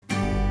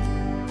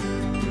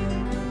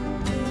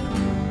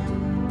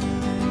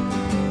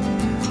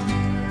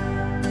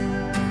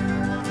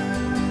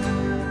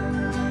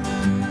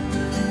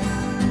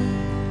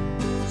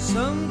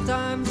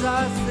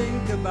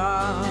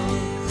about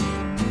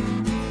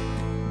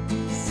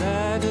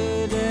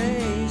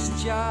Saturday's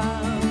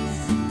chows,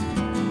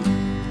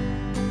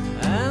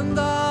 and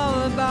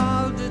all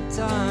about the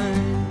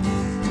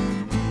times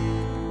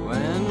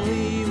when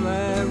we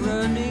were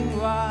running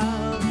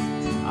wild.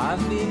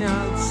 I've been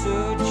out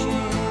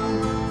searching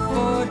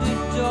for the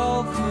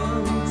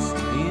dolphins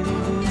in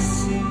the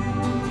sea.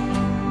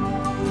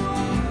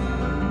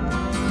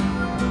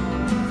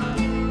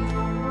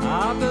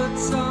 But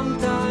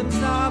sometimes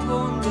I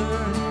wonder,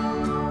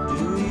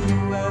 do you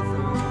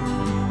ever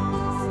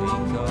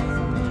think of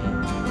me?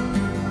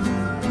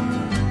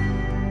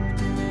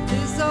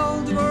 This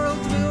old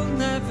world will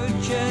never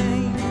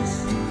change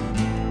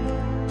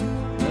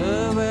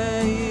the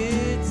way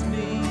it's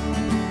been,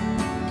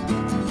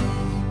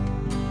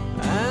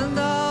 and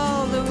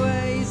all the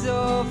ways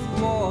of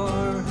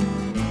war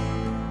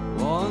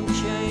won't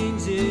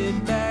change it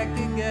back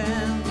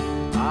again.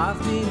 I've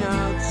been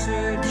out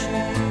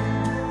searching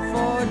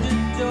for the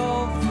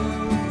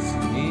dolphins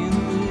in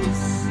the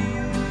sea.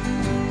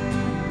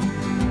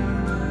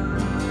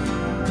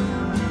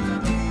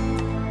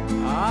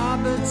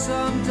 But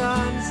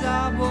sometimes I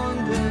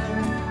wonder,